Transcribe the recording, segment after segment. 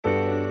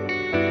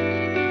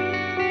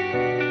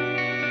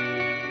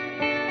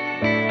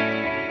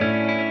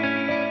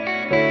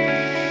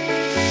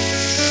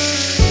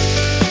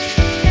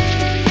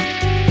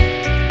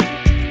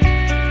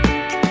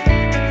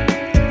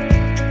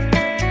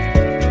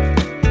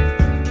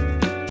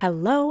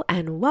Hello,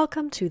 and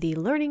welcome to the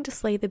Learning to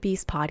Slay the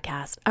Beast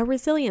podcast, a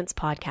resilience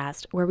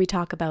podcast where we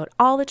talk about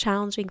all the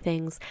challenging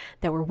things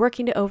that we're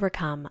working to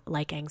overcome,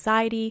 like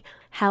anxiety,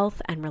 health,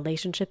 and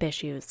relationship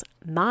issues.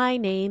 My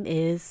name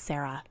is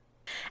Sarah.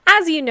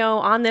 As you know,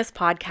 on this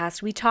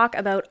podcast, we talk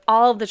about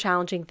all of the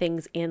challenging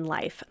things in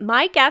life.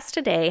 My guest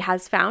today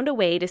has found a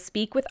way to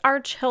speak with our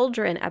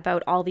children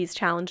about all these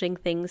challenging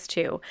things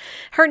too.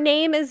 Her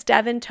name is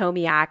Devin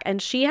Tomiak,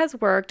 and she has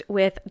worked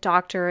with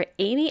Dr.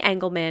 Amy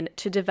Engelman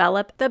to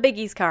develop the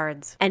Biggies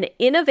cards, an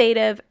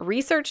innovative,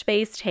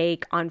 research-based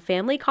take on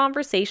family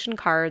conversation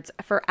cards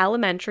for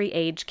elementary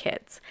age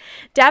kids.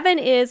 Devin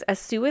is a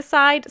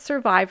suicide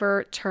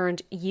survivor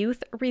turned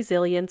youth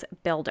resilience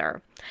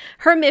builder.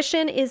 Her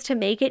mission is to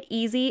make it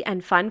easy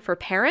and fun for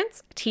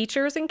parents,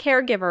 teachers, and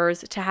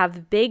caregivers to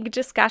have big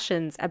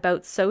discussions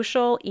about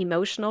social,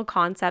 emotional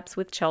concepts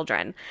with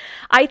children.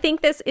 I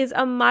think this is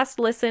a must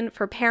listen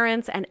for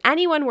parents and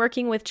anyone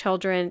working with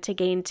children to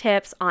gain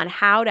tips on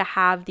how to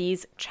have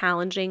these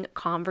challenging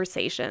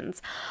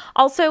conversations.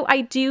 Also, I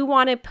do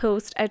want to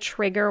post a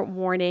trigger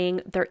warning.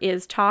 There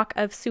is talk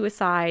of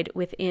suicide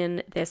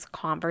within this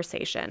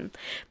conversation.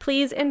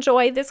 Please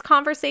enjoy this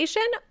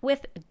conversation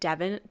with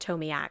Devin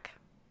Tomiak.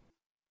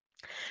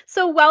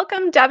 So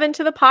welcome, Devin,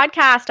 to the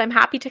podcast. I'm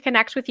happy to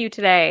connect with you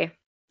today.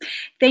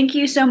 Thank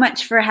you so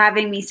much for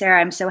having me,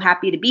 Sarah. I'm so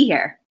happy to be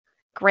here.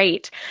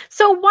 Great.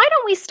 So why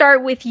don't we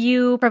start with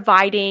you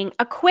providing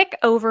a quick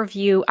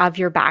overview of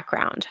your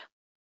background?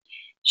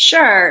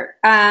 Sure.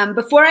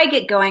 Before I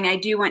get going, I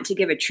do want to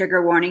give a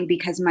trigger warning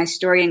because my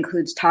story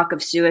includes talk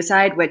of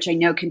suicide, which I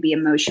know can be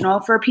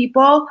emotional for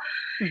people.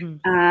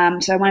 Mm-hmm.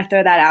 So I want to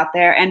throw that out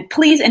there. And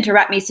please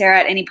interrupt me, Sarah,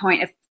 at any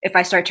point if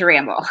I start to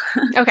ramble.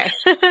 Okay.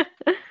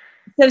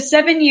 So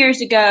 7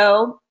 years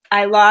ago,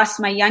 I lost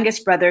my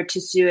youngest brother to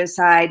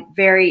suicide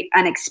very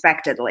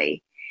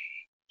unexpectedly.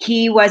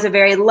 He was a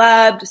very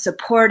loved,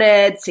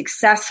 supported,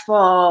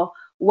 successful,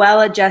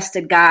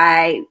 well-adjusted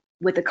guy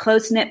with a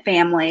close-knit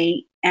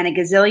family and a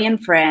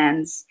gazillion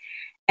friends.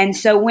 And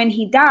so when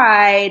he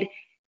died,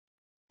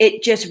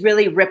 it just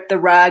really ripped the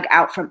rug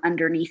out from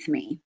underneath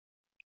me.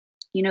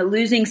 You know,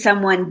 losing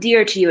someone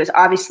dear to you is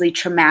obviously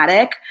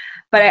traumatic,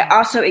 but I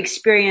also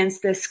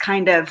experienced this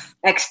kind of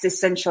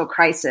existential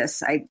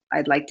crisis,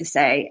 I'd like to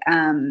say.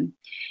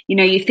 You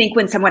know, you think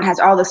when someone has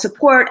all the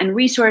support and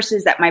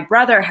resources that my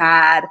brother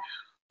had,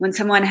 when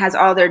someone has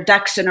all their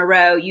ducks in a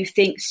row, you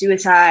think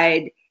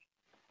suicide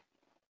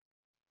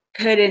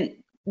couldn't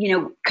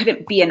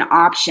be an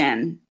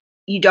option.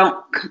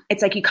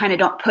 It's like you kind of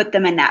don't put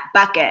them in that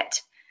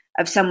bucket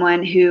of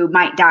someone who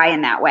might die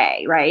in that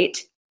way, right?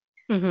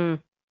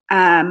 Mm-hmm.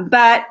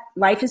 But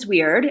life is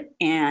weird,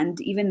 and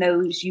even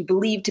those you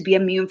believe to be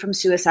immune from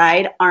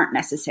suicide aren't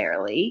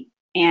necessarily.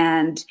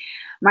 And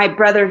my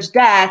brother's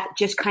death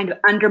just kind of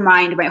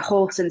undermined my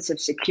whole sense of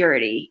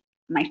security,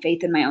 my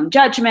faith in my own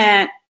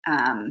judgment,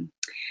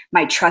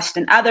 my trust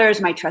in others,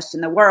 my trust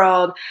in the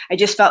world. I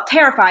just felt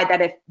terrified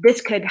that if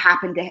this could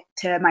happen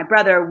to my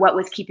brother, what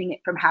was keeping it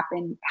from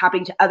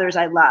happening to others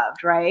I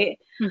loved, right?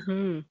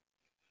 Mm-hmm.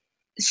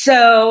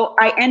 So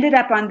I ended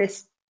up on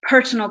this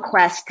personal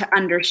quest to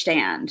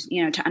understand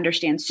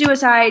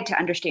suicide, to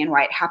understand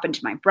why it happened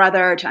to my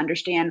brother, to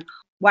understand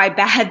why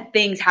bad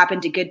things happen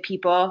to good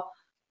people,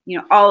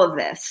 all of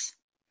this.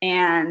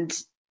 And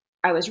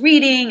I was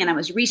reading and I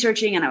was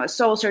researching and I was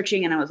soul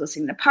searching and I was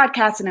listening to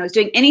podcasts and I was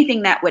doing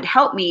anything that would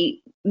help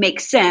me make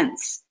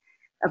sense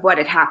of what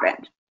had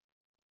happened.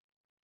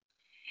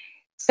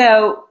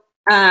 So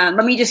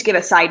let me just give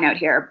a side note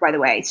here, by the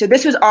way. So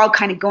this was all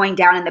kind of going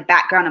down in the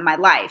background of my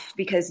life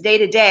because day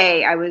to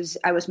day I was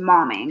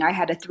momming. I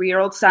had a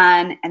 3-year-old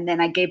son, and then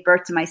I gave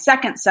birth to my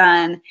second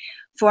son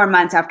 4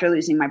 months after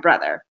losing my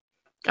brother.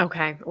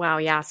 Okay. Wow.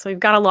 Yeah. So you've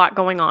got a lot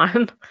going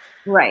on.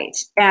 Right.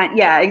 And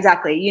yeah,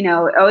 exactly.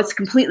 It's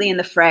completely in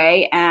the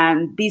fray,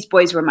 and these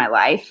boys were my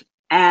life.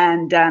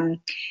 And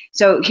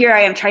so here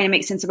I am trying to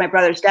make sense of my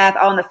brother's death,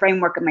 all in the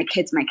framework of my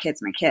kids.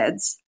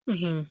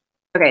 Mm-hmm.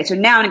 Okay, so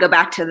now I'm going to go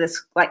back to this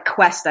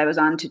quest I was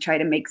on to try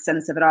to make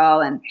sense of it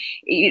all. And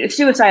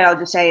suicide, I'll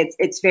just say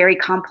it's very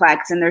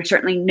complex, and there's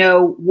certainly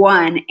no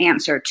one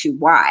answer to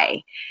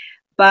why.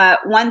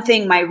 But one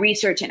thing my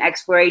research and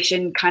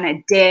exploration kind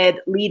of did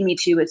lead me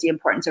to was the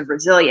importance of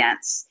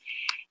resilience.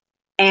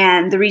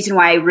 And the reason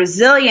why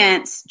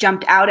resilience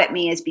jumped out at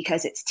me is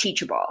because it's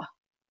teachable.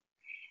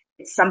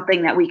 It's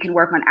something that we can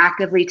work on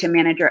actively to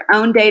manage our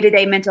own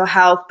day-to-day mental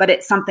health, but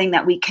it's something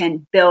that we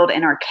can build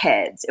in our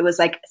kids. It was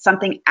like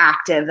something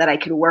active that I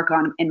could work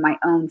on in my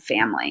own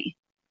family.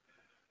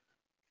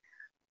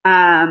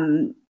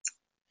 And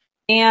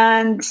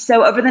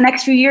so over the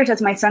next few years,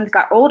 as my sons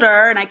got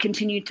older and I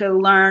continued to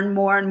learn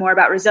more and more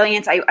about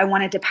resilience, I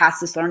wanted to pass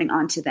this learning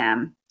on to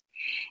them.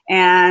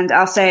 And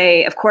I'll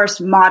say, of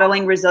course,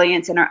 modeling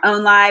resilience in our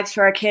own lives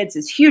for our kids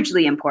is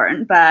hugely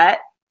important, but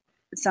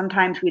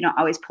sometimes we don't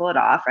always pull it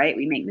off, right?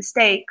 We make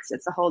mistakes.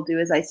 It's the whole do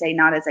as I say,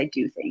 not as I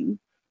do thing.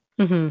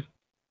 Mm-hmm.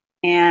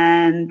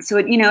 And so,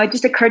 it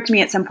just occurred to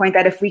me at some point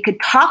that if we could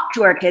talk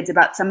to our kids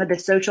about some of the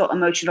social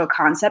emotional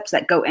concepts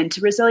that go into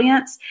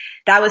resilience,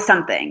 that was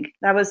something.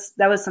 That was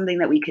something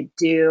that we could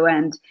do.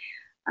 And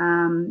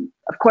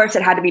of course,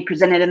 it had to be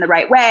presented in the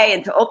right way.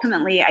 And so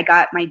ultimately, I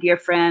got my dear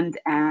friend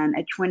and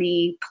a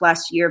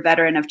 20-plus year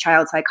veteran of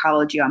child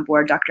psychology on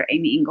board, Dr.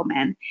 Amy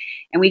Engelman.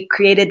 And we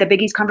created the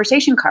Biggies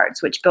conversation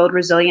cards, which build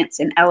resilience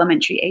in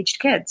elementary-aged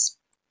kids.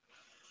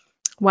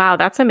 Wow,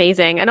 that's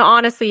amazing. And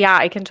honestly, yeah,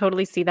 I can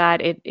totally see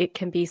that. It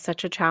can be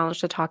such a challenge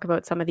to talk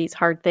about some of these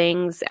hard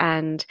things.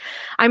 And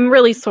I'm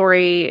really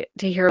sorry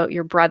to hear about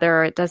your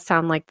brother. It does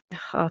sound like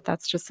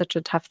that's just such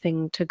a tough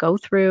thing to go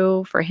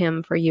through for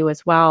him, for you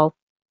as well.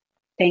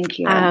 Thank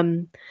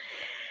you.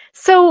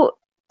 So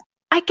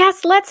I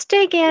guess let's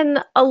dig in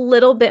a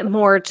little bit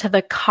more to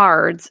the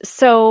cards.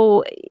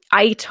 So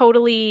I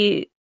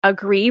totally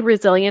agree.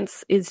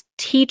 Resilience is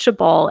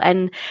teachable,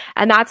 and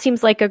that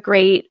seems like a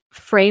great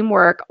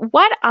framework.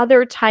 What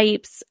other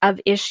types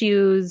of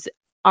issues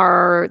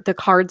are the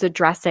cards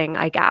addressing,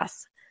 I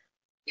guess?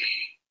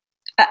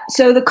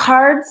 So the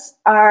cards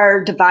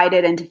are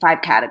divided into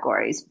 5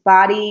 categories: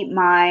 body,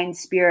 mind,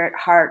 spirit,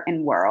 heart,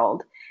 and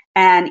world.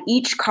 And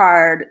each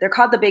card, they're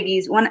called the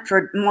biggies, one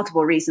for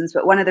multiple reasons,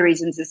 but one of the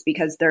reasons is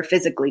because they're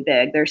physically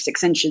big. They're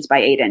 6 inches by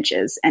 8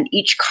 inches. And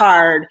each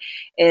card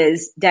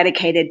is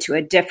dedicated to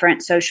a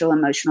different social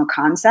emotional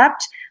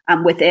concept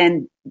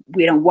within,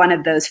 one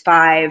of those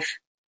 5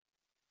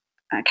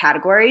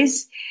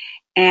 categories.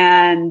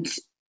 And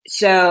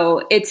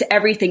so it's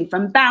everything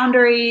from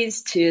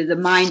boundaries to the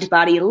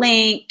mind-body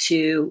link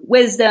to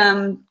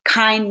wisdom,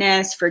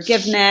 kindness,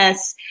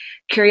 forgiveness,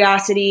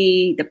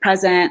 curiosity, the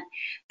present.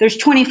 There's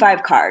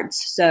 25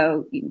 cards,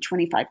 so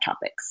 25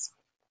 topics.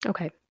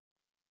 Okay.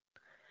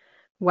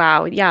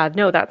 Wow. Yeah,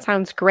 no, that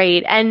sounds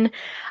great. And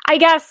I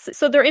guess,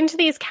 so they're into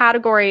these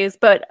categories,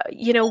 but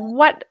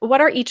what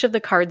are each of the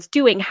cards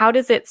doing? How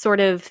does it sort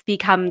of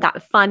become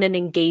that fun and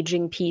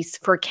engaging piece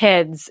for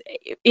kids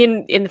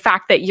in the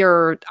fact that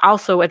you're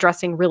also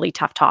addressing really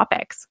tough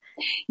topics?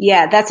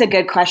 Yeah, that's a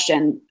good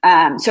question.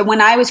 So when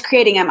I was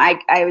creating them,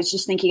 I was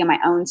just thinking of my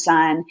own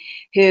son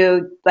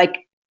who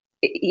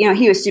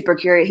he was super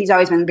curious. He's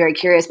always been very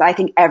curious, but I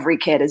think every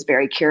kid is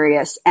very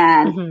curious.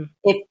 And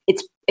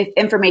if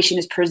information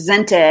is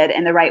presented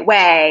in the right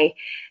way,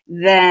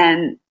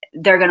 then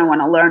they're going to want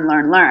to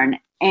learn.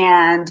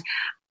 And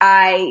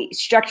I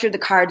structured the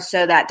cards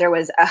so that there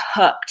was a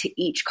hook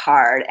to each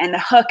card. And the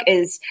hook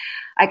is,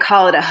 I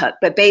call it a hook,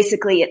 but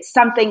basically it's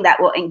something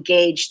that will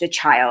engage the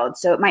child.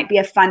 So it might be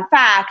a fun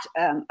fact,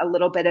 a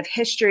little bit of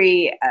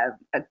history,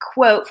 a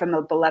quote from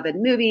a beloved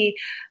movie,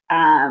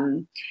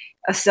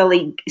 a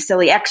silly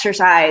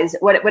exercise,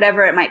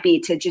 whatever it might be,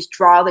 to just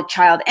draw the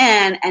child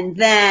in. And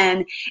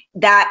then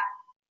that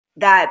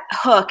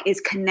hook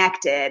is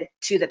connected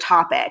to the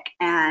topic.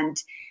 And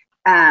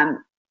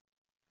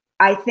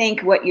I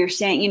think what you're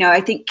saying,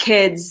 I think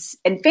kids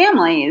and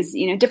families,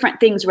 different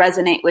things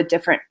resonate with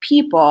different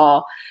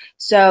people.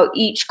 So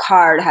each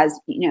card has,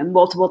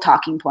 multiple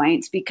talking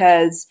points,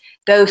 because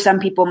though some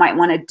people might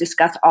want to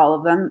discuss all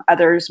of them,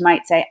 others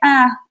might say,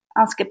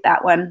 I'll skip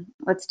that one.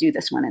 Let's do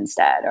this one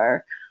instead.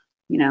 Or,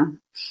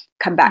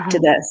 come back to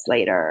this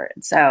later.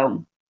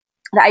 So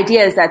the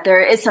idea is that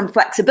there is some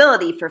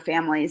flexibility for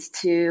families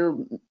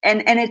to,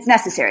 and it's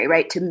necessary,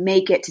 right,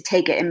 to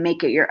take it and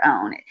make it your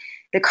own.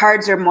 The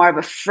cards are more of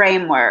a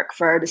framework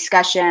for a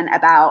discussion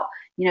about,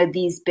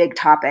 these big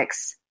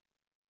topics.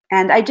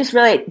 And I just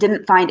really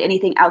didn't find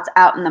anything else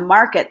out in the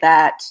market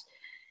that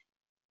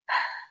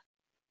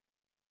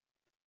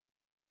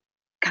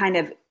kind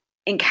of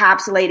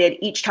encapsulated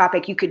each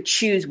topic. You could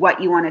choose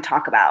what you want to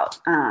talk about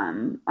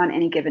on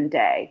any given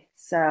day.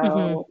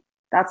 So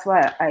that's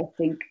what I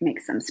think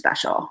makes them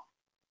special.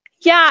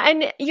 Yeah,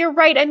 and you're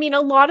right. I mean,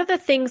 a lot of the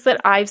things that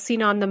I've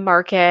seen on the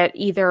market,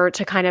 either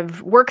to kind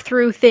of work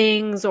through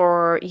things,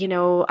 or,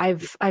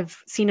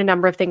 I've seen a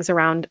number of things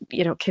around,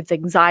 kids'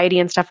 anxiety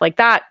and stuff like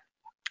that.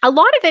 A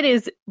lot of it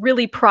is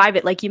really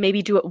private, like you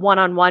maybe do it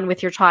one-on-one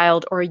with your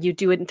child, or you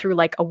do it through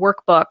like a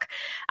workbook,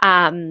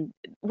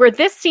 where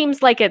this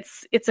seems like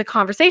it's a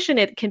conversation.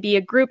 It can be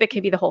a group, it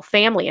can be the whole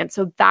family. And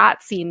so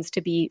that seems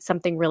to be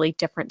something really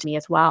different to me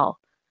as well.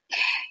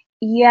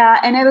 Yeah.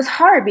 And it was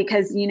hard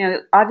because,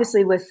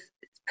 obviously with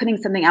putting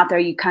something out there,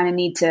 you kind of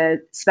need to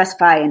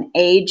specify an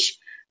age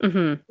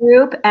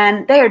group,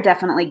 and they are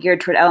definitely geared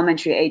toward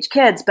elementary age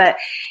kids. But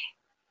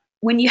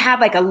when you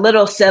have like a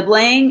little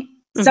sibling,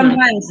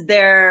 sometimes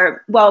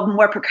they're,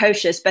 more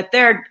precocious, but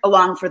they're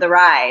along for the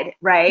ride,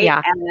 right?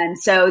 Yeah. And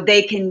so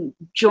they can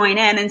join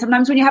in. And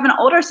sometimes when you have an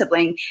older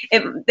sibling,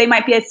 they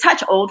might be a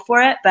touch old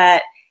for it,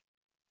 but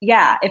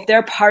yeah, if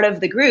they're part of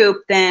the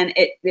group, then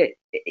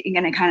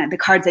you're going to kind of, the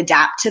cards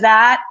adapt to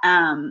that.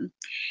 And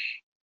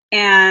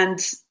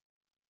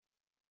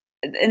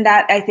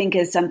that I think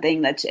is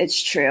something that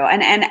it's true.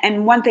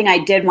 And one thing I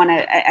did want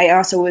to, I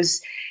also was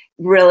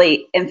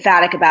really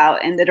emphatic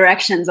about in the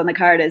directions on the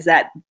card is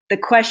that the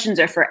questions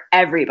are for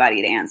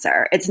everybody to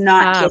answer. It's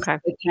not just to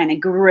kind of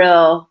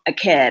grill a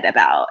kid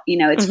about,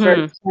 it's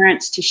for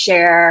parents to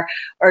share,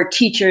 or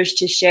teachers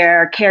to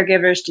share,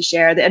 caregivers to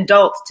share, the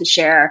adults to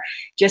share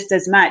just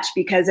as much,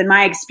 because in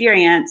my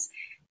experience,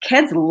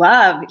 kids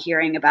love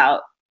hearing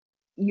about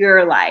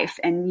your life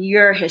and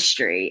your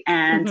history,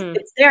 and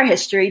it's their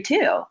history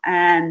too.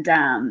 And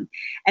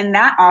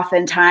that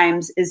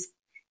oftentimes is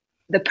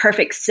the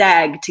perfect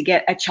seg to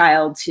get a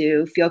child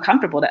to feel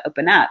comfortable to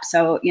open up.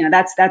 So,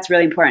 that's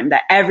really important,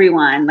 that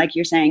everyone, like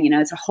you're saying,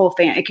 it's a whole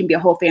it can be a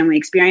whole family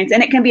experience,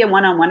 and it can be a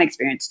one-on-one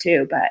experience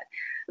too. But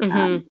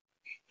and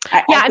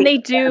they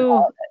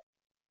do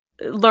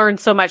learn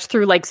so much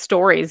through like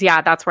stories.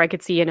 Yeah, that's where I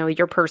could see,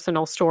 your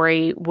personal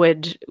story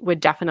would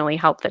definitely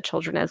help the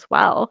children as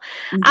well.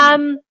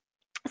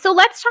 So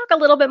let's talk a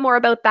little bit more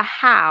about the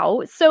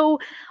how. So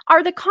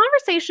are the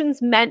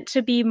conversations meant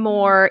to be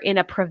more in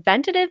a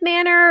preventative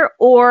manner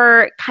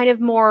or kind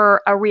of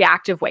more a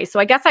reactive way? So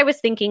I guess I was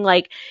thinking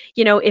like,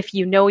 if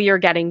you're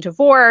getting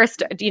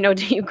divorced, do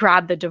you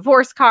grab the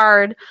divorce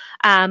card,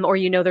 or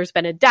there's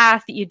been a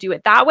death, you do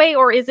it that way?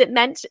 Or is it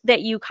meant that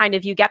you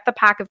get the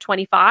pack of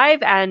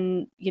 25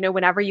 and,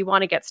 whenever you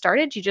want to get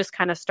started, you just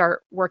kind of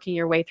start working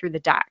your way through the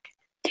deck?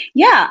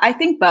 Yeah, I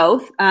think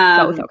both.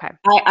 Both, okay.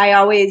 I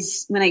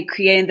always, when I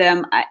created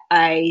them,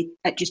 I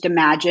just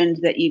imagined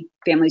that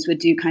families would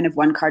do kind of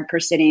one card per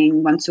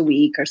sitting once a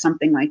week or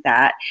something like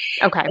that.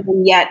 Okay.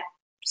 And yet,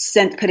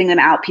 since putting them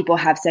out, people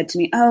have said to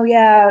me, oh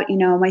yeah,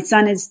 my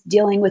son is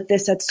dealing with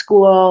this at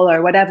school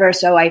or whatever.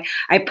 So I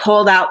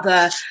pulled out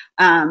the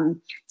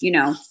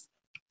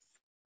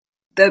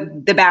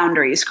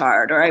boundaries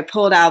card, or I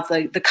pulled out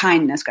the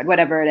kindness card,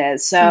 whatever it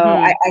is. So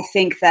I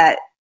think that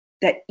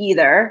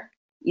either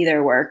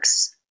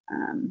works,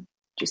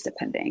 just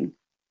depending.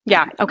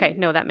 Yeah. Okay.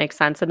 No, that makes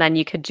sense. And then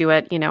you could do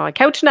it, a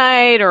couch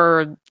night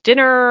or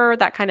dinner,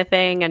 that kind of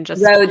thing. And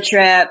just road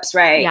trips,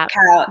 right? Yeah.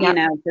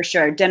 For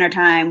sure. Dinner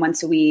time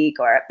once a week,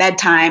 or at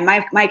bedtime.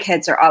 My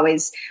kids are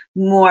always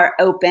more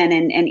open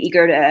and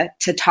eager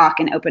to talk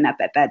and open up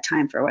at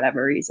bedtime for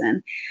whatever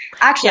reason.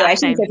 Actually, I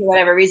shouldn't say for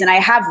whatever reason. I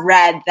have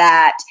read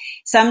that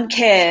some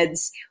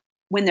kids,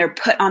 when they're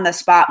put on the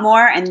spot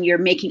more and you're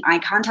making eye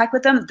contact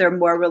with them, they're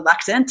more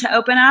reluctant to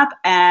open up.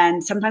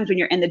 And sometimes when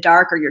you're in the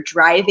dark or you're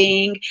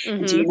driving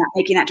and so you're not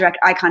making that direct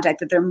eye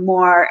contact, that they're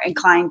more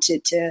inclined to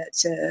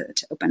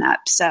open up.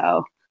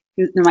 So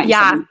there might be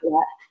something for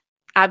that.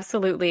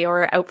 Absolutely.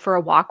 Or out for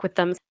a walk with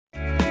them.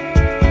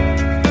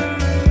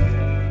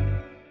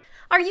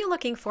 Are you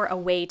looking for a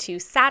way to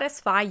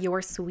satisfy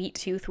your sweet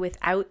tooth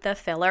without the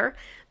filler?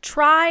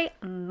 Try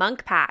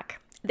Munk Pack.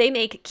 They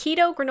make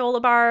keto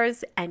granola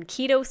bars and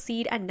keto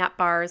seed and nut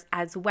bars,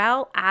 as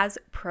well as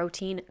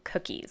protein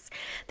cookies.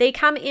 They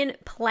come in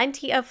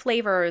plenty of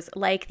flavors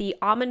like the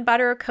almond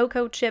butter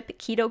cocoa chip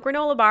keto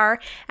granola bar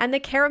and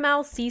the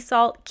caramel sea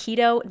salt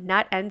keto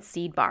nut and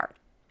seed bar.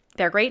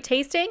 They're great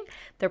tasting.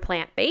 They're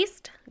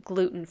plant-based,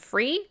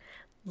 gluten-free,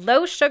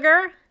 low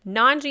sugar,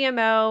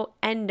 non-GMO,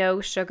 and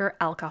no sugar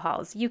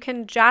alcohols. You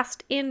can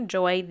just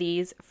enjoy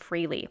these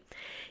freely.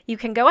 You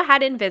can go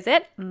ahead and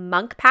visit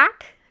Munk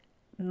Pack.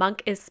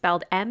 Munk is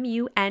spelled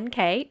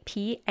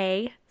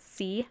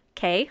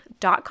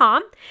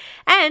MUNKPACK.com.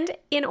 And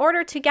in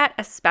order to get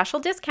a special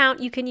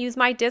discount, you can use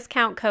my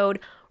discount code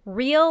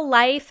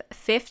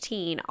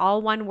REALLIFE15,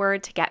 all one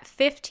word, to get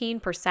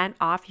 15%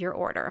 off your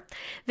order.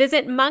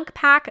 Visit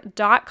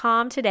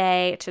monkpack.com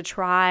today to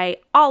try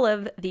all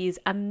of these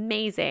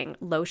amazing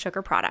low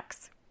sugar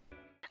products.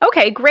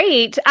 Okay,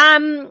 great. So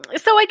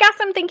I guess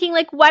I'm thinking,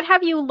 like, what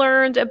have you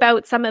learned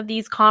about some of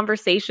these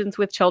conversations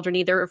with children,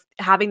 either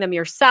having them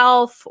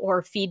yourself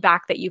or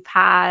feedback that you've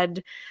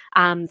had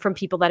from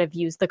people that have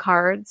used the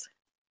cards?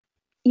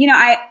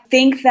 I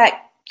think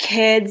that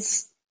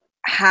kids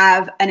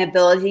have an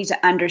ability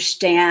to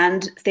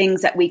understand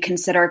things that we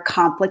consider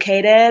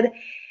complicated.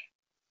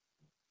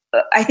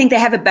 I think they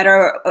have a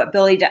better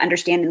ability to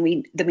understand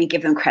than we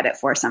give them credit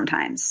for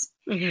sometimes.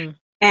 Mm-hmm.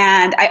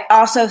 And I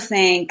also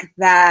think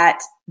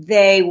that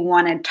they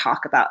want to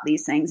talk about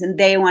these things and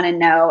they want to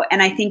know. And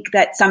I think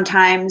that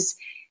sometimes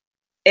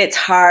it's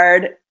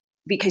hard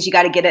because you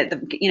got to get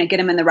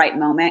them in the right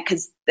moment,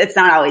 because it's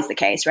not always the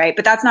case, right?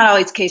 But that's not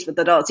always the case with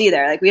adults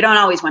either. Like, we don't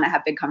always want to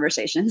have big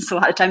conversations. A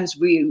lot of times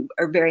we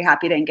are very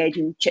happy to engage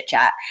in chit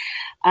chat.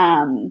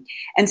 And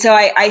so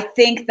I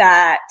think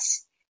that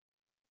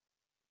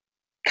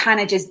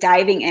kind of just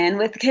diving in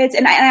with kids.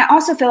 And I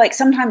also feel like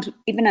sometimes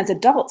even as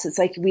adults, it's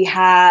like we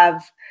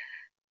have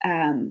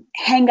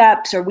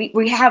hang-ups, or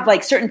we have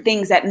like certain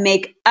things that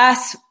make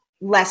us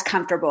less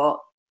comfortable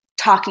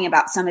talking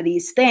about some of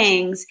these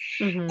things.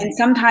 Mm-hmm. And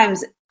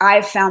sometimes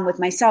I've found with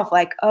myself,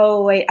 like,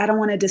 oh, wait, I don't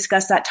want to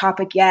discuss that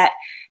topic yet.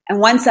 And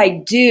once I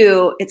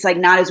do, it's like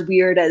not as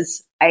weird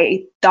as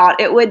I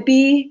thought it would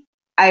be.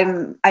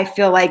 I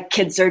feel like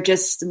kids are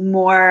just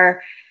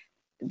they're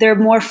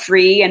more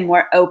free and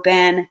more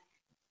open.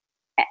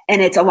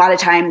 and it's a lot of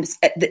times,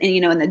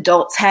 in the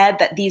adult's head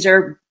that these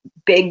are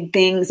big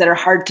things that are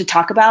hard to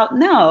talk about.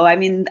 No, I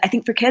mean, I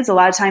think for kids, a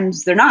lot of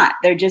times they're not.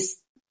 They're just,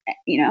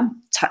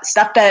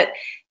 stuff that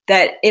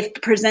if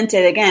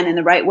presented again in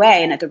the right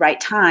way and at the right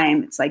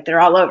time, it's like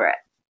they're all over it.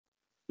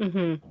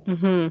 Mm-hmm,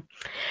 mm-hmm.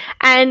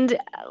 And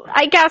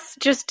I guess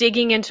just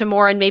digging into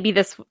more, and maybe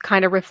this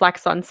kind of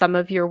reflects on some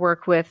of your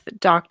work with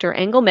Dr.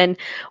 Engelman,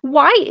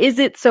 why is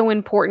it so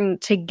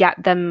important to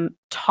get them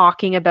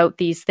talking about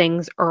these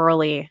things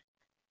early?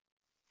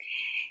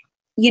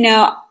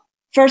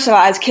 First of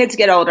all, as kids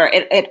get older,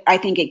 I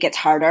think it gets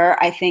harder.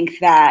 I think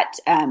that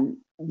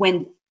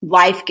when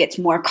life gets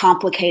more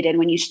complicated,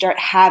 when you start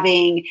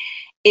having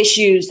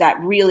issues that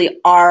really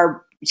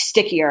are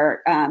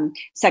stickier,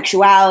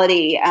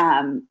 sexuality,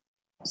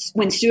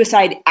 when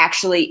suicide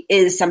actually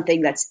is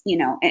something that's,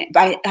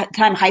 by the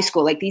time high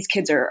school, like these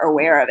kids are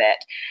aware of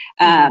it.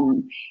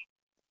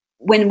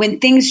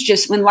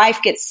 When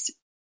life gets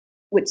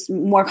what's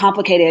more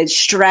complicated,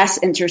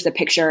 stress enters the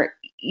picture.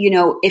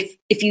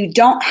 If you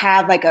don't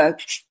have like a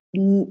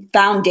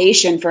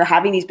foundation for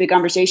having these big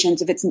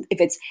conversations, if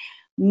it's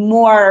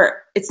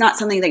not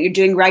something that you're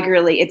doing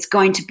regularly, it's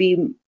going to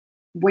be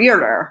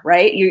weirder,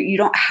 right? You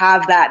don't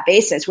have that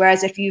basis.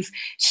 Whereas if you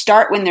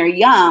start when they're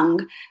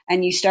young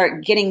and you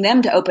start getting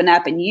them to open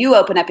up, and you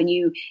open up, and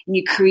you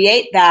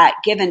create that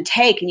give and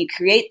take, and you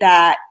create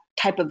that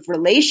type of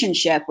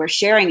relationship where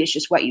sharing is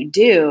just what you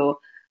do,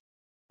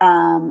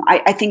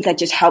 I think that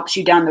just helps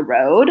you down the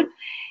road.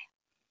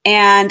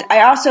 And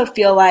I also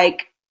feel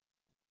like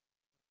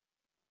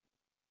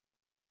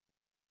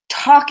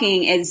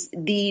talking is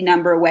the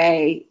number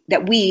way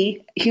that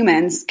we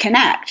humans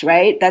connect,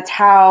 right? That's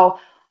how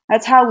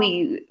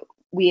we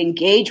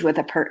engage with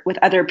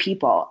other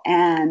people.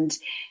 And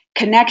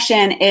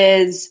connection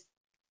is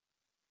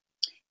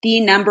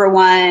the number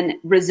one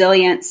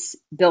resilience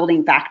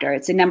building factor.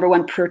 It's the number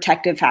one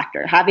protective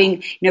factor.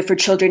 Having, for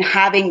children,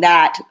 having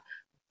that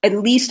at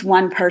least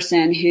one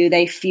person who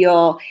they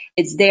feel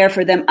is there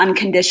for them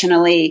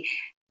unconditionally,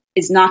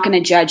 is not going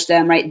to judge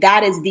them, right?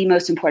 That is the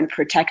most important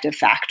protective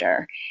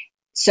factor.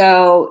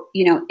 So,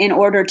 in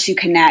order to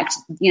connect,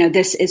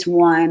 this is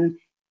one,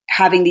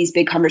 having these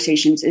big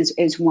conversations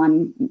is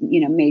one,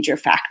 major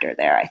factor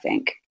there, I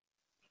think.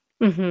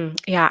 Mm-hmm.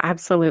 Yeah,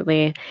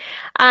 absolutely.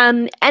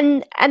 And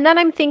then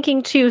I'm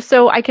thinking too,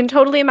 so I can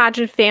totally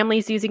imagine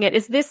families using it.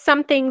 Is this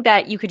something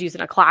that you could use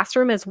in a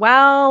classroom as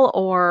well,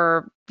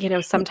 or,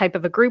 some type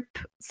of a group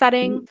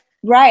setting?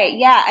 Right.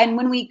 Yeah. And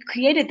when we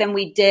created them,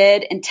 we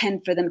did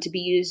intend for them to be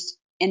used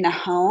in the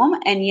home.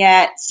 And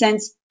yet,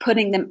 since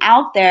putting them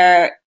out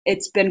there,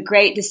 it's been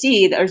great to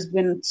see. There's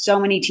been so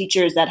many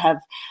teachers that have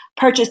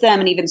purchased them,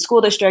 and even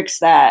school districts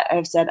that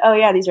have said, oh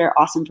yeah, these are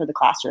awesome for the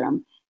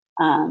classroom.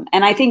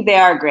 And I think they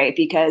are great,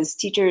 because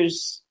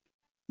teachers,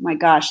 my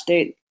gosh,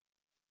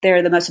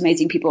 they're the most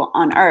amazing people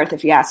on earth,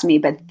 if you ask me,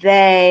 but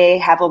they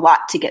have a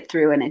lot to get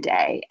through in a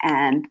day.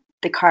 And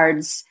the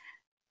cards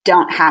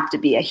don't have to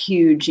be a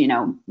huge,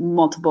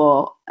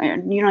 multiple, they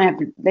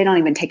don't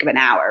even take up an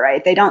hour,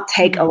 right? They don't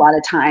take a lot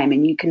of time,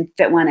 and you can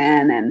fit one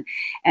in.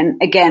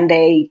 And again,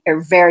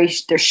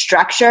 they're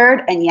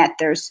structured, and yet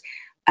there's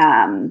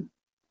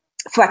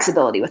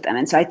flexibility with them.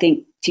 And so I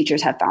think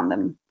teachers have found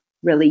them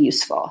really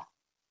useful,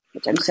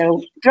 which I'm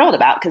so thrilled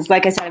about, because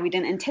like I said, we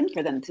didn't intend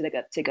for them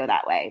to go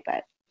that way,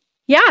 but.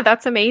 Yeah,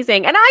 that's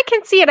amazing. And I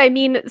can see it. I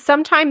mean,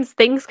 sometimes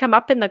things come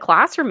up in the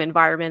classroom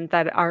environment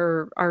that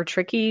are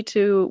tricky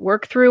to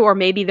work through, or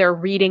maybe they're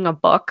reading a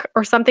book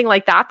or something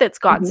like that that's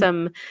got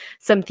some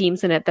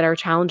themes in it that are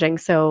challenging.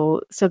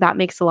 So that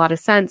makes a lot of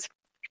sense.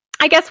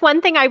 I guess one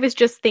thing I was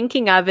just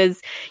thinking of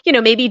is,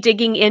 maybe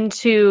digging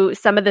into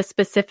some of the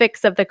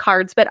specifics of the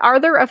cards, but are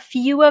there a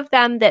few of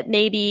them that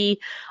maybe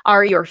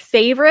are your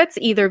favorites,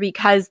 either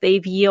because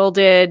they've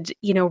yielded,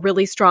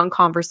 really strong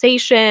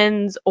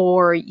conversations,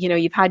 or,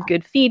 you've had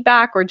good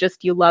feedback, or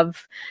just you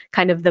love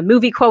kind of the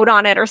movie quote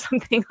on it or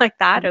something like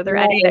that? Are there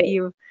any that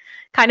you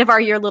kind of are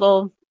your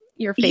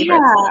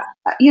favorites?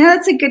 Yeah,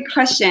 that's a good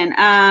question.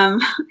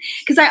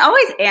 Because I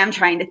always am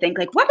trying to think,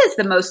 like, what is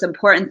the most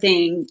important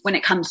thing when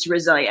it comes to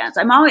resilience?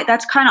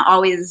 That's kind of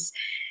always,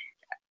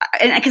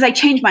 and because I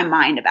change my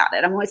mind about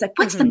it, I'm always like,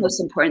 what's the most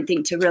important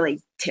thing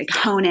to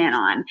hone in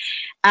on?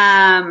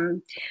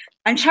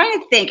 I'm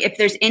trying to think if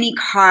there's any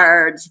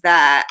cards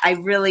that I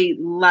really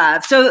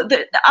love. So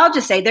I'll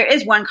just say there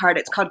is one card.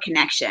 It's called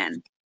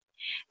Connection.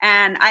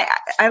 And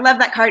I love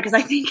that card because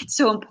I think it's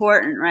so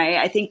important, right?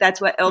 I think that's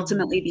what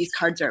ultimately these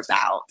cards are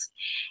about.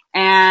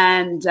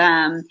 And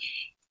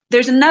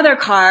there's another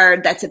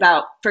card that's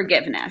about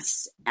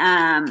forgiveness.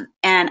 And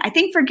I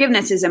think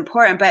forgiveness is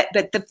important, but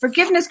the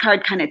forgiveness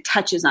card kind of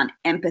touches on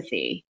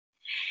empathy.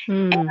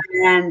 And,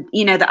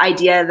 the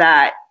idea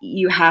that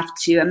you have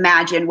to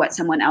imagine what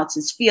someone else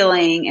is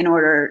feeling in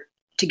order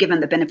to give them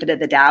the benefit of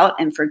the doubt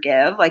and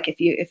forgive. Like if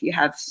you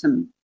have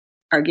some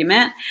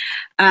argument.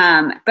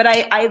 But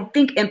I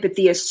think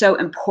empathy is so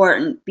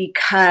important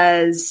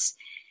because,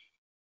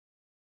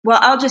 well,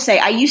 I'll just say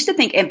I used to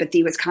think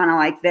empathy was kind of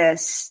like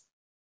this,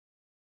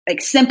 like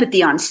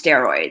sympathy on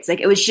steroids.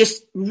 Like it was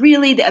just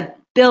really the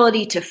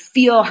ability to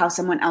feel how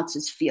someone else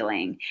is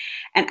feeling.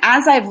 And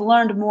as I've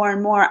learned more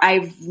and more,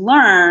 I've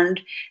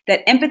learned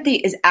that empathy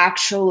is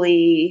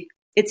actually,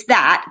 it's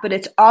that, but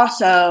it's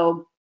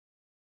also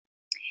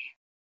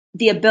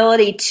the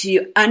ability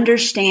to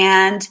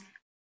understand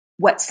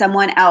what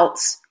someone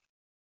else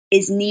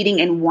is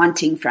needing and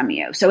wanting from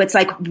you. So it's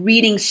like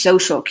reading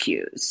social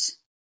cues,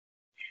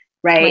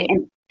 right?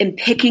 And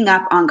picking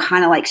up on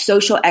kind of like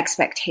social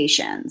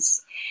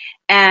expectations.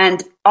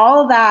 And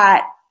all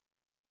that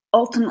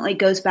ultimately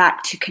goes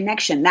back to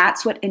connection.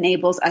 That's what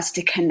enables us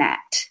to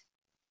connect,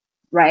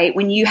 right?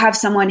 When you have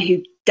someone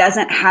who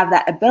doesn't have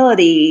that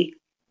ability,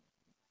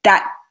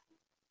 that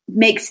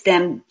makes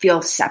them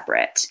feel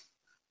separate.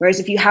 Whereas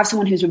if you have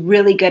someone who's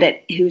really good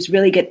at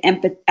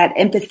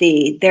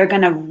empathy, they're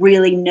going to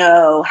really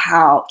know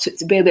how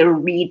to be able to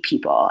read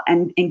people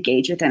and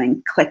engage with them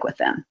and click with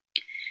them.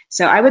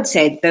 So I would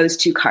say those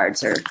two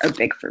cards are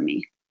big for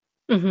me.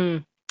 Mm-hmm.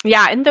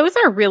 Yeah. And those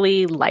are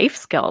really life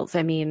skills.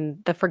 I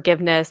mean, the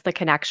forgiveness, the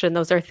connection,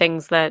 those are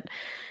things that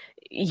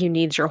you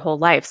need your whole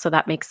life. So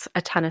that makes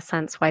a ton of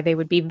sense why they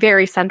would be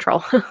very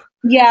central.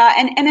 Yeah.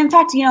 And in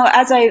fact,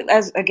 as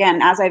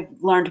I've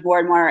learned more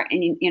and more,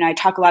 and, I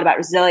talk a lot about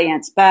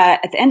resilience, but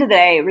at the end of the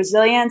day,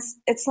 resilience,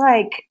 it's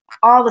like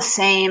all the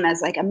same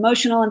as like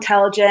emotional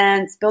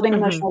intelligence, building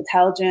emotional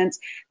intelligence,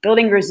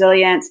 building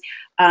resilience,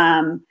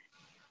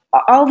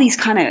 all these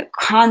kind of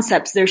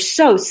concepts, they're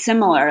so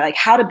similar, like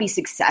how to be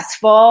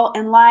successful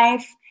in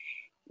life.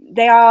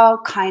 They all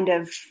kind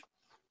of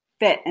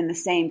fit in the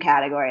same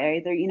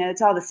category. They're,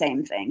 it's all the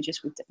same thing,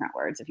 just with different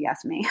words, if you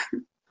ask me.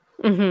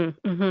 No,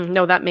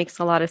 that makes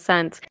a lot of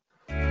sense.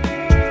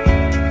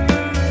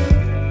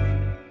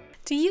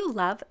 Do you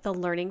love the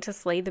Learning to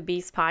Slay the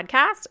Beast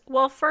podcast?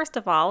 Well, first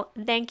of all,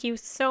 thank you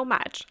so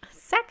much.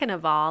 Second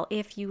of all,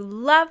 if you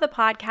love the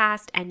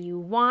podcast and you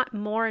want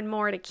more and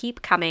more to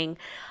keep coming,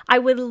 I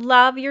would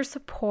love your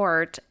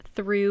support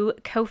through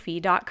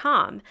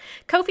Ko-fi.com.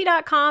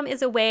 Ko-fi.com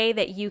is a way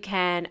that you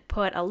can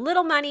put a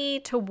little money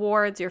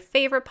towards your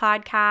favorite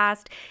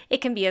podcast. It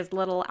can be as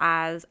little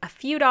as a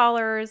few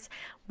dollars,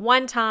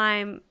 one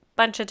time,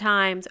 bunch of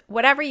times,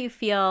 whatever you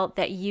feel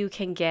that you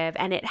can give.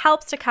 And it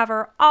helps to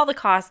cover all the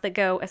costs that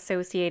go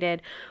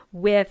associated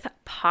with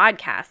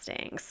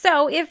podcasting.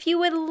 So if you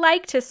would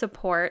like to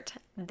support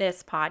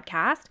this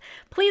podcast,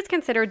 please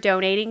consider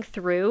donating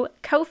through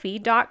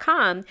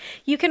Ko-fi.com.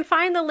 You can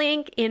find the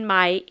link in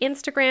my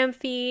Instagram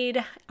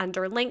feed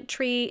under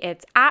Linktree.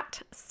 It's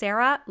at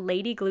Sarah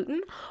Lady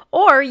Gluten,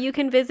 or you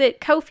can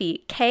visit Ko-fi,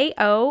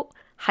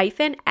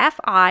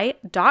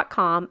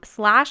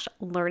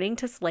 ko-fi.com/learning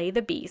to slay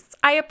the beasts.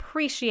 I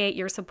appreciate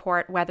your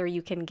support, whether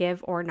you can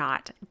give or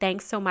not.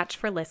 Thanks so much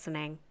for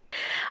listening.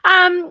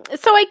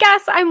 So I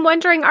guess I'm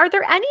wondering, are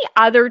there any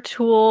other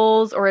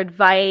tools or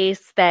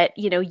advice that,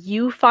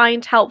 you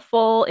find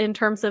helpful in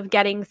terms of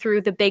getting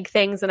through the big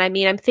things? And I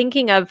mean, I'm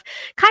thinking of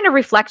kind of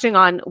reflecting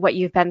on what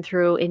you've been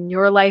through in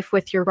your life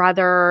with your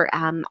brother,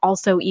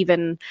 also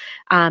even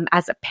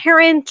as a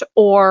parent,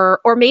 or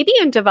maybe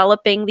in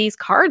developing these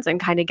cards and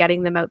kind of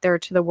getting them out there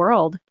to the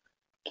world.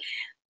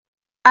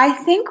 I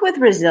think with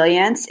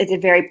resilience, it's a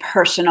very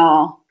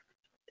personal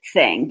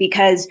thing,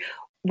 because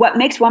what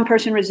makes one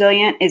person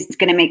resilient is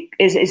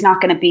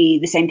not going to be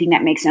the same thing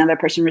that makes another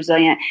person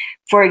resilient.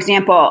 For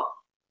example,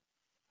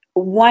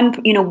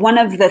 one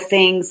of the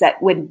things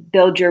that would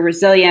build your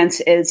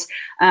resilience is,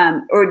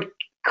 or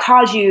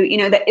cause you,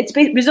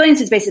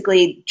 resilience is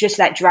basically just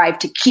that drive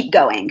to keep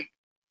going,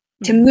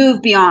 to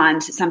move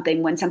beyond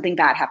something when something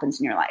bad happens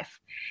in your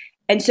life.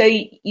 And so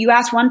you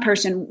ask one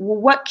person,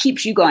 well, what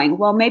keeps you going?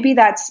 Well, maybe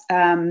that's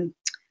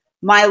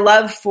my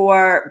love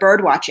for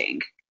bird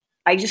watching.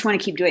 I just want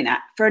to keep doing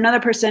that. For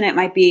another person, it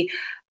might be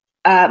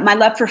my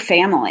love for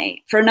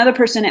family. For another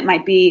person, it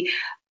might be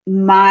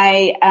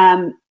my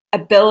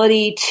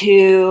ability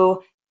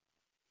to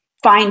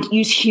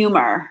use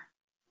humor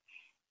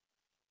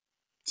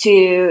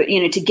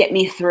to get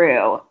me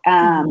through.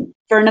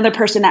 For another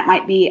person, that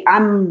might be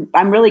I'm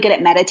really good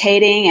at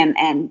meditating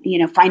and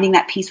finding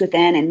that peace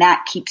within, and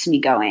that keeps me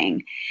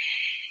going.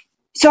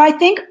 So I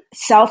think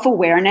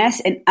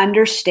self-awareness and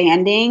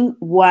understanding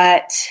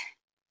what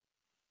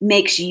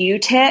makes you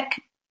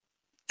tick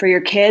for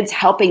your kids,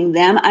 helping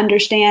them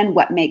understand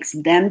what makes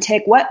them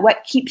tick,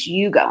 what keeps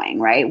you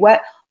going, right?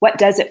 What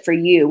does it for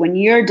you when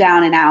you're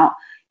down and out?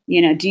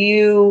 Do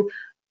you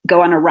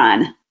go on a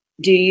run?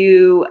 Do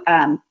you,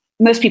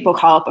 most people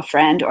call up a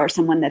friend or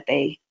someone that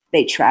they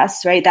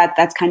trust, right?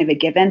 That's kind of a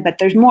given, but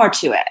there's more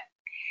to it.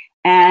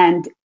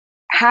 And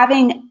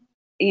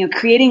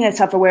creating a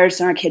self-awareness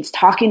in our kids,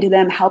 talking to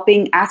them,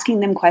 asking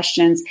them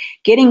questions,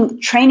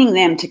 training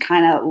them to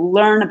kind of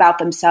learn about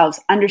themselves,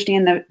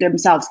 understand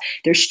themselves,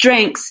 their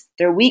strengths,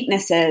 their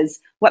weaknesses,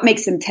 what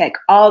makes them tick,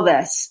 all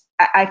this.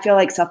 I feel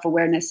like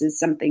self-awareness is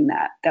something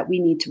that we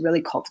need to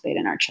really cultivate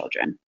in our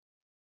children.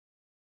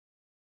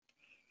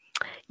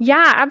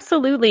 Yeah,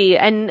 absolutely.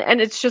 And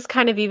it's just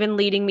kind of even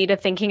leading me to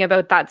thinking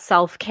about that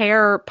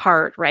self-care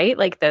part, right?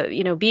 Like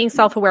being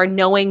self-aware,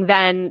 knowing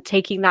then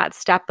taking that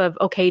step of,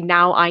 okay,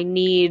 now I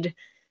need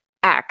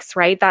X,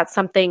 right? That's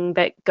something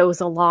that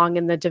goes along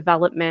in the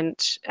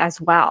development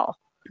as well.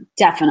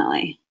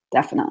 Definitely.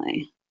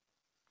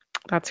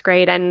 That's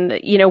great. And,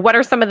 what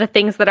are some of the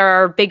things that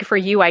are big for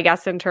you, I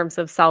guess, in terms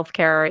of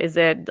self-care? Is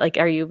it like,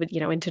 are you,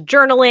 into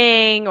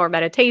journaling or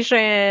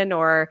meditation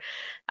or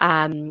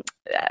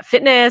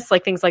fitness,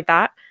 like things like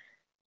that?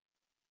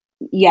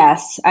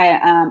 Yes,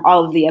 I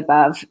all of the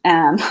above.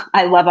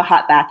 I love a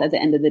hot bath at the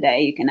end of the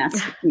day. You can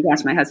ask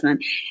my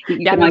husband.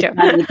 You can me too.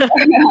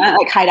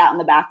 Like hide out in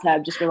the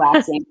bathtub, just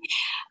relaxing.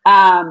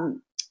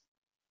 And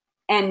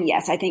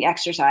yes, I think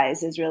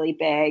exercise is really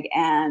big,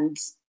 and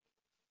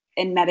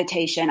in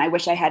meditation. I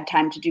wish I had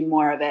time to do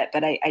more of it,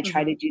 but I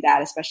try to do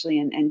that, especially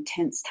in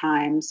intense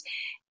times.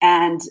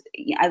 And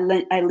I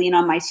lean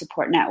on my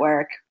support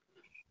network,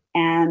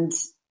 and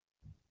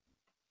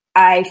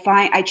I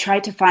try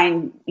to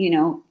find,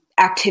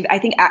 I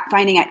think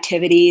finding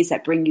activities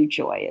that bring you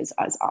joy is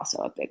also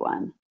a big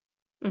one.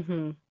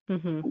 Mm-hmm.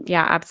 Mm-hmm.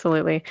 Yeah,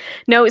 absolutely.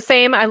 No,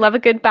 same. I love a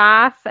good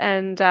bath,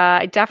 and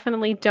I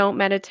definitely don't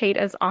meditate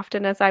as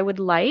often as I would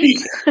like.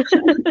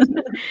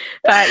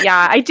 But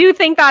yeah, I do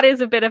think that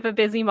is a bit of a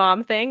busy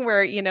mom thing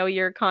where,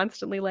 you're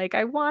constantly like,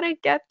 I want to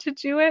get to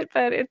do it,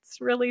 but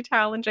it's really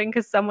challenging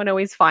because someone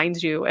always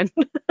finds you. And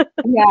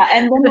yeah.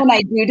 And then when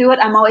I do it,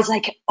 I'm always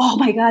like, oh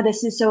my God,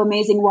 this is so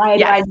amazing. Why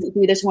do I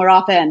do this more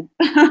often?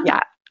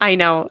 Yeah. I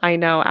know.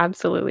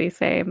 Absolutely.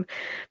 Same.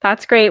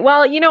 That's great.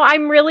 Well,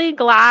 I'm really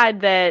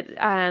glad that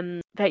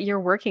that you're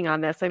working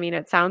on this. I mean,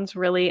 it sounds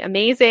really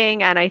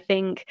amazing, and I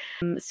think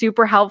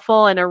super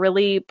helpful in a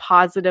really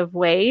positive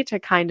way to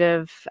kind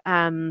of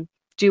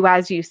do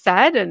as you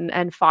said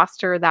and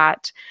foster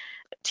that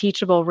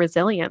teachable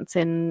resilience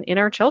in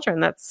our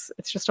children. It's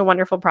just a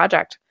wonderful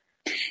project.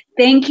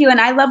 Thank you.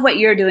 And I love what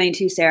you're doing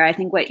too, Sarah. I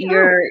think what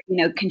you're,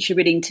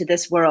 contributing to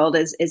this world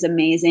is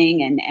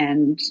amazing.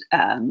 And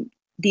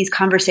these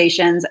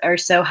conversations are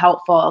so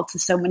helpful to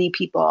so many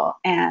people.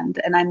 And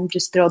I'm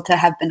just thrilled to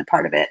have been a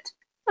part of it.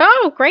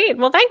 Oh, great.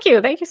 Well, thank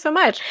you. Thank you so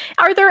much.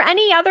 Are there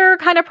any other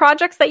kind of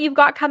projects that you've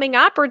got coming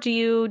up, or do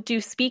you do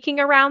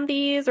speaking around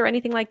these or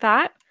anything like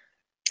that?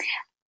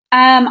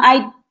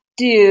 I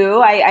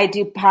do. I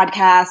do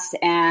podcasts,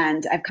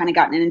 and I've kind of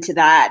gotten into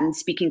that and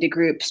speaking to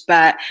groups.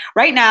 But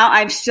right now,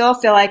 I still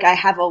feel like I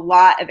have a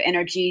lot of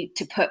energy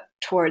to put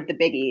toward the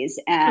biggies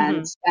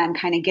and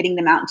kind of getting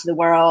them out into the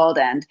world.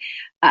 And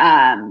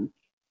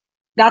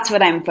that's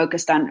what I'm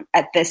focused on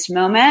at this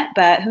moment.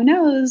 But who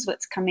knows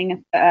what's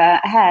coming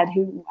ahead?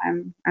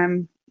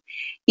 I'm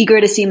eager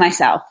to see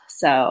myself.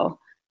 So.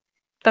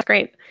 That's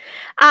great.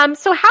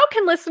 So how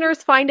can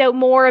listeners find out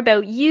more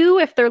about you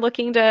if they're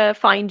looking to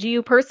find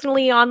you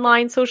personally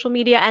online, social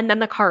media, and then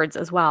the cards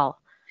as well?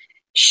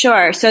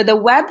 Sure. So the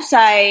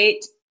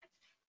website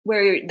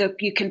where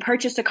you can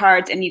purchase the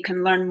cards and you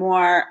can learn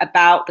more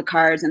about the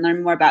cards and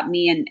learn more about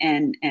me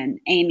and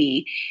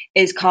Amy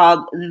is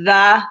called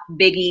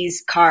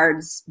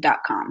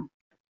thebiggiescards.com.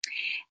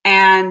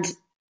 And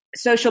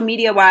social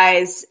media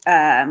wise,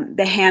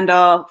 the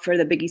handle for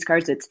the Biggies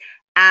cards, it's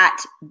at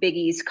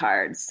Biggies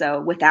Cards.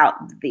 So without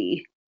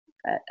the,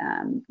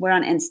 we're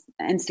on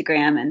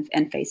Instagram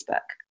and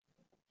Facebook.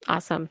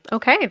 Awesome.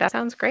 Okay. That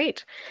sounds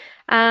great.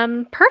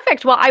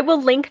 Perfect. Well, I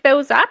will link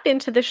those up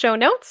into the show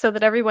notes so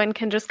that everyone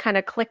can just kind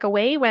of click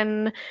away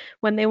when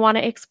they want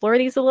to explore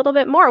these a little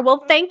bit more.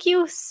 Well, thank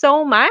you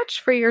so much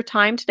for your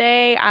time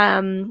today.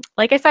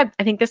 Like I said,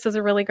 I think this is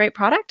a really great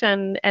product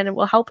and it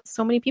will help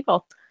so many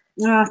people.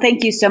 Oh,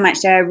 thank you so much,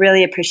 Sarah. I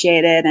really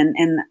appreciate it.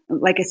 And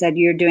like I said,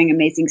 you're doing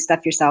amazing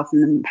stuff yourself,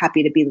 and I'm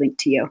happy to be linked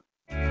to you.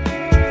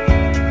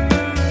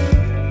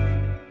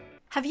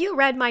 Have you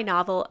read my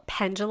novel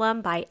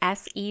Pendulum by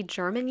S.E.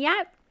 German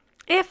yet?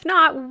 If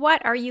not,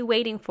 what are you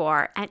waiting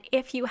for? And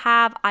if you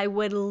have, I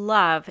would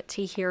love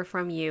to hear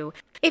from you.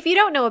 If you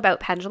don't know about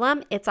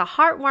Pendulum, it's a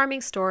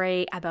heartwarming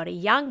story about a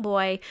young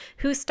boy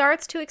who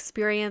starts to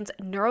experience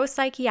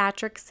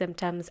neuropsychiatric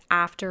symptoms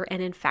after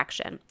an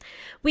infection.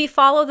 We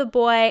follow the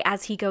boy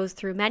as he goes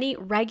through many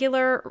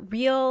regular,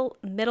 real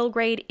middle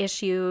grade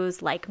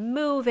issues like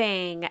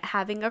moving,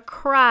 having a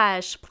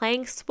crush,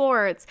 playing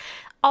sports,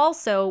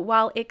 also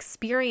while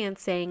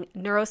experiencing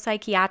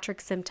neuropsychiatric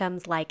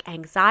symptoms like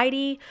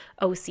anxiety,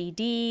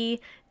 OCD,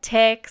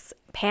 tics,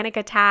 panic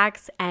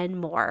attacks, and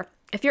more.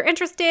 If you're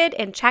interested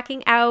in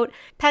checking out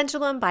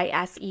Pendulum by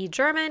S.E.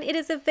 German, it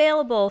is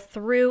available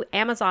through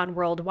Amazon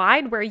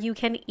worldwide, where you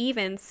can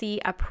even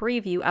see a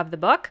preview of the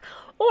book,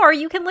 or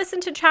you can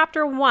listen to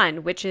Chapter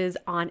 1, which is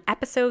on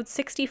episode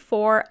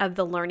 64 of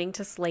the Learning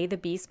to Slay the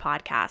Beast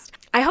podcast.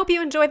 I hope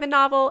you enjoy the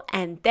novel,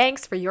 and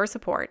thanks for your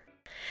support.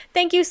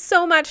 Thank you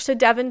so much to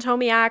Devin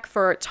Tomiak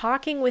for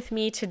talking with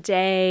me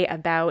today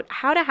about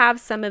how to have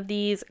some of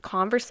these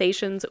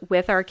conversations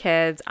with our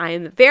kids. I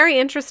am very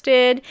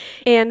interested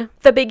in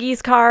the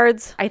Biggies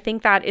cards. I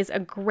think that is a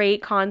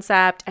great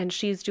concept, and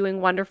she's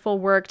doing wonderful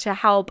work to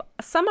help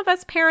some of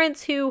us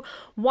parents who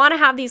want to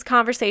have these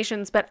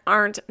conversations but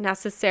aren't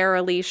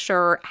necessarily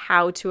sure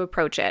how to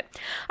approach it.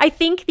 I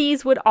think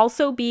these would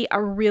also be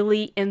a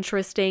really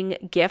interesting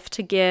gift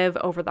to give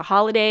over the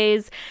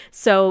holidays.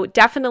 So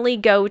definitely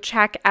go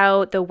check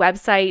out the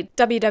website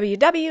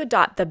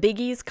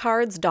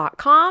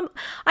www.thebiggiescards.com.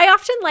 I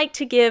often like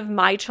to give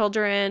my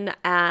children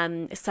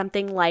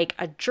something like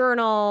a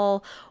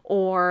journal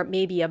or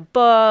maybe a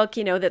book,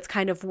 that's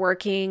kind of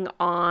working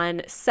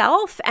on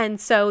self. And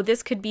so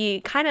this could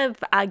be kind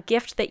of a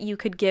gift that you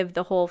could give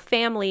the whole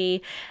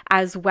family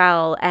as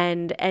well,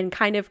 and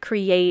kind of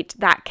create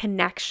that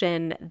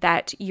connection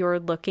that you're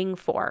looking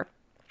for.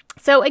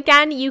 So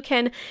again, you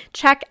can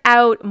check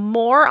out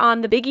more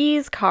on the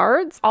Biggies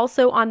cards,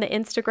 also on the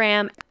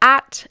Instagram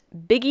at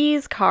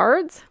Biggies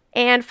Cards,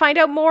 and find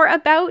out more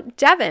about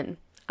Devin.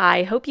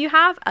 I hope you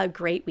have a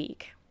great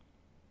week.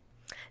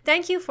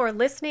 Thank you for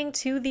listening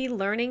to the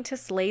Learning to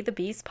Slay the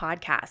Beast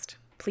podcast.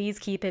 Please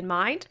keep in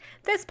mind,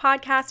 this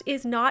podcast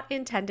is not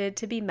intended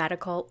to be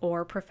medical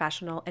or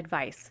professional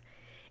advice.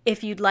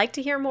 If you'd like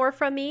to hear more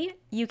from me,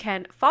 you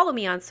can follow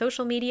me on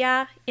social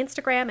media,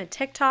 Instagram and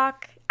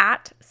TikTok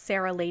at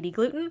Sarah Lady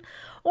Gluten,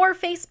 or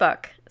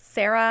Facebook,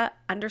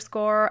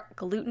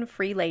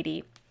 Sarah_gluten-free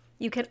lady.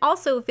 You can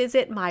also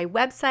visit my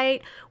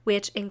website,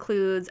 which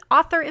includes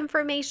author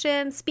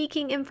information,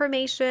 speaking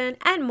information,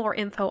 and more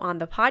info on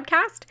the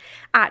podcast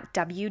at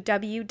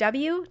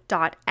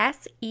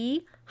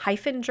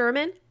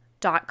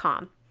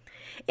www.se-german.com.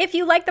 If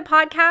you like the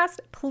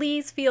podcast,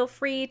 please feel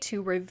free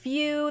to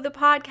review the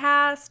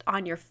podcast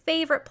on your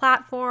favorite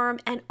platform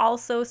and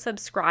also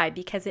subscribe,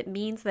 because it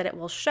means that it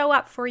will show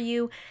up for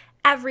you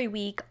every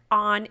week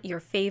on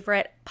your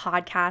favorite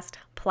podcast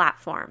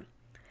platform.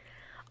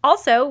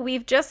 Also,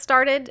 we've just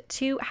started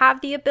to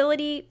have the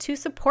ability to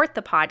support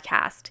the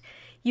podcast.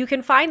 You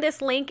can find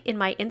this link in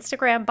my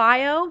Instagram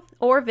bio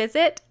or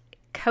visit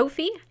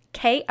Ko-fi,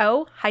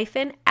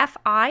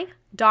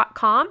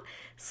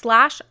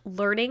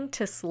 ko-fi.com/learning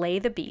to slay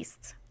the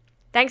beasts.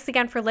 Thanks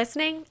again for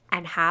listening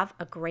and have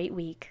a great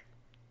week.